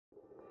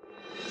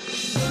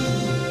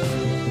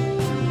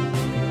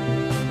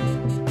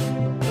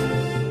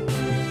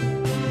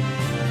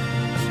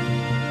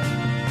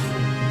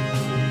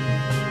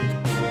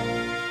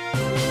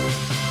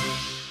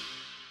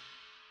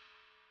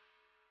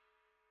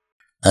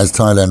As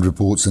Thailand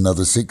reports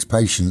another 6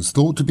 patients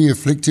thought to be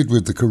afflicted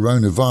with the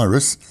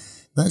coronavirus,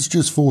 that's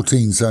just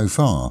 14 so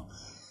far.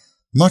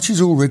 Much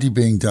is already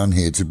being done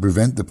here to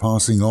prevent the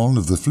passing on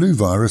of the flu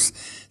virus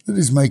that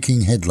is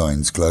making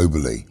headlines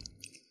globally.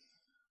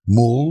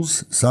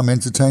 Malls, some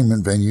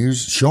entertainment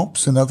venues,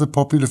 shops and other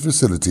popular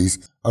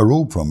facilities are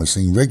all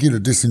promising regular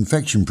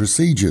disinfection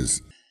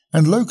procedures,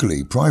 and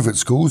locally private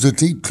schools are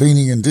deep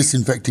cleaning and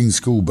disinfecting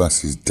school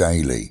buses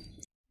daily.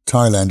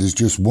 Thailand is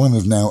just one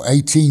of now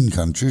 18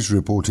 countries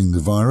reporting the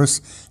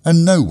virus,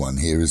 and no one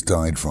here has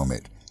died from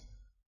it.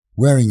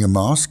 Wearing a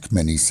mask,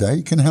 many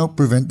say, can help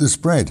prevent the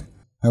spread.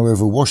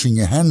 However, washing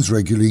your hands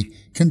regularly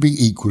can be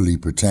equally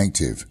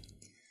protective.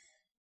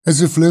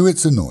 As a flu,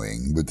 it's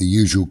annoying, with the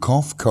usual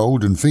cough,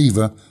 cold and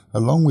fever,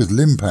 along with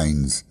limb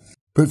pains.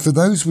 But for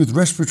those with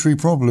respiratory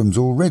problems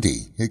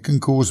already, it can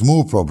cause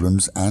more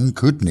problems and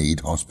could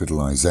need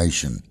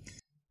hospitalization.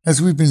 As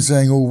we've been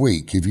saying all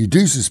week, if you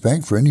do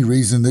suspect for any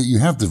reason that you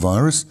have the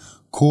virus,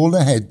 call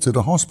ahead to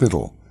the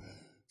hospital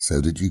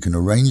so that you can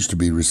arrange to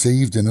be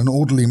received in an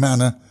orderly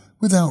manner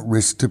without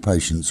risk to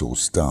patients or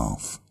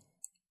staff.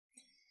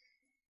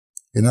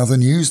 In other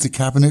news, the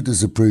Cabinet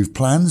has approved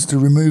plans to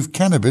remove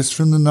cannabis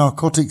from the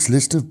narcotics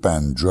list of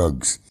banned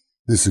drugs.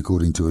 This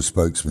according to a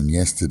spokesman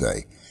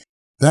yesterday.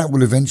 That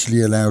will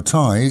eventually allow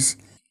Thais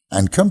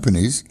and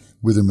companies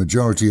with a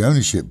majority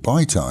ownership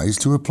by Thais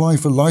to apply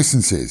for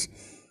licenses.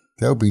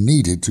 They'll be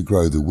needed to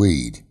grow the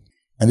weed.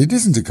 And it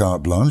isn't a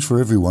carte blanche for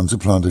everyone to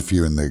plant a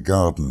few in their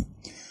garden.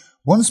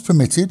 Once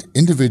permitted,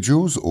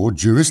 individuals or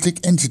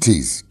juristic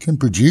entities can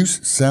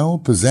produce, sell,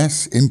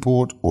 possess,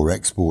 import or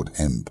export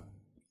hemp.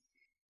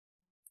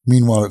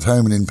 Meanwhile, at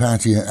home and in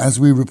Pattaya, as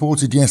we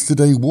reported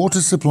yesterday,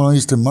 water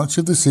supplies to much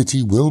of the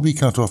city will be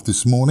cut off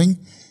this morning,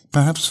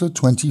 perhaps for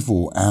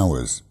 24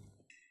 hours.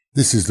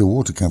 This as the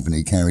water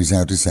company carries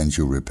out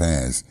essential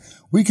repairs.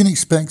 We can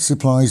expect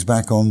supplies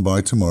back on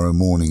by tomorrow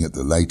morning at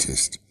the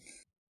latest.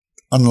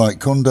 Unlike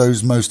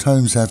condos, most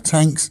homes have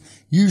tanks,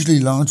 usually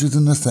larger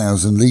than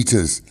 1,000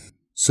 litres,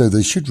 so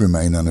they should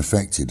remain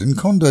unaffected, and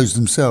condos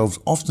themselves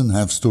often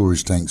have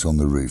storage tanks on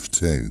the roof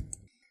too.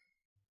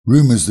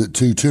 Rumours that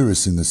 2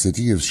 tourists in the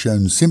city have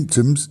shown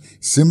symptoms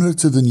similar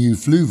to the new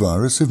flu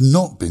virus have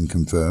not been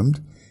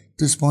confirmed,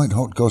 despite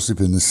hot gossip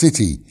in the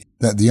city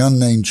that the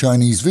unnamed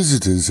Chinese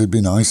visitors had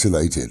been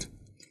isolated.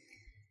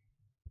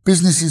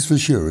 Businesses for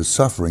sure are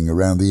suffering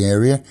around the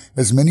area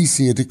as many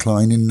see a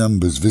decline in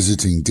numbers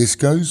visiting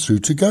discos through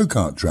to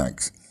go-kart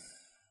tracks.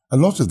 A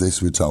lot of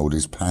this, we're told,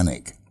 is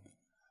panic.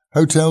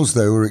 Hotels,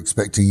 though, are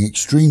expecting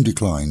extreme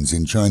declines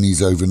in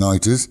Chinese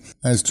overnighters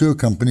as tour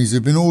companies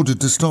have been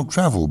ordered to stop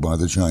travel by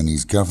the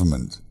Chinese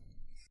government.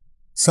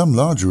 Some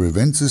larger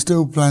events are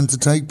still planned to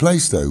take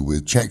place, though,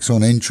 with checks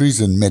on entries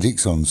and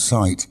medics on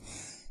site.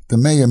 The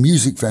Maya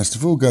Music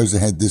Festival goes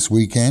ahead this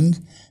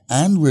weekend,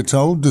 and we're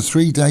told the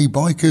 3-day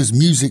Bikers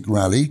Music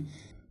Rally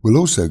will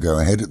also go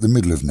ahead at the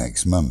middle of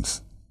next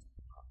month.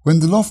 When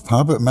the Loft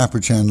Pub at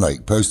Maprachan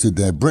Lake posted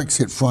their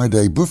Brexit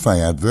Friday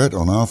buffet advert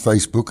on our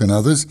Facebook and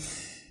others,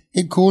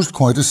 it caused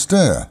quite a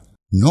stir,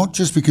 not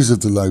just because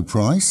of the low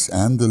price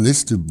and the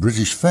list of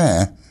British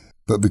fare,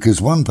 but because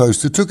one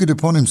poster took it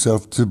upon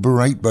himself to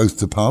berate both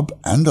the pub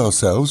and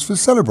ourselves for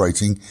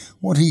celebrating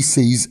what he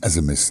sees as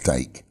a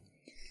mistake.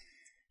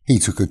 He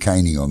took a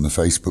caning on the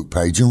Facebook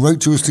page and wrote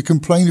to us to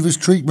complain of his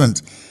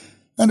treatment,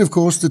 and of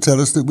course to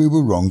tell us that we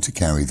were wrong to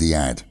carry the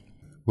ad.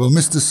 Well,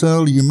 Mr.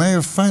 Searle, you may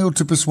have failed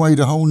to persuade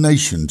a whole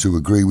nation to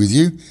agree with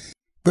you,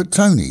 but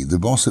Tony, the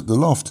boss at the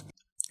Loft,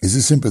 is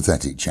a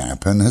sympathetic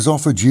chap and has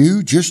offered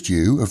you, just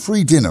you, a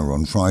free dinner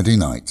on Friday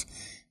night,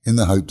 in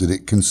the hope that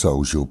it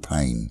consoles your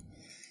pain.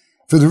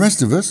 For the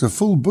rest of us, a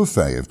full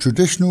buffet of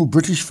traditional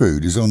British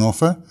food is on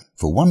offer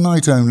for one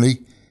night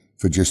only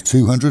for just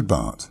 200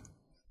 baht.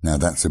 Now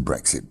that's a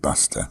Brexit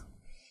buster.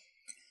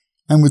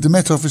 And with the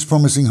Met Office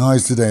promising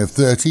highs today of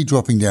 30,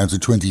 dropping down to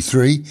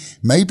 23,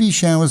 maybe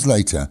showers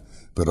later,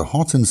 but a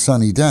hot and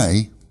sunny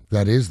day.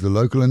 That is the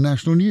local and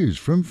national news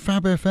from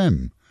Fab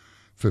FM.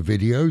 For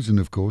videos and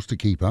of course to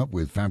keep up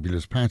with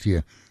Fabulous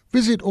Pattaya,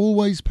 visit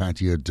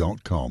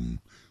alwayspattaya.com.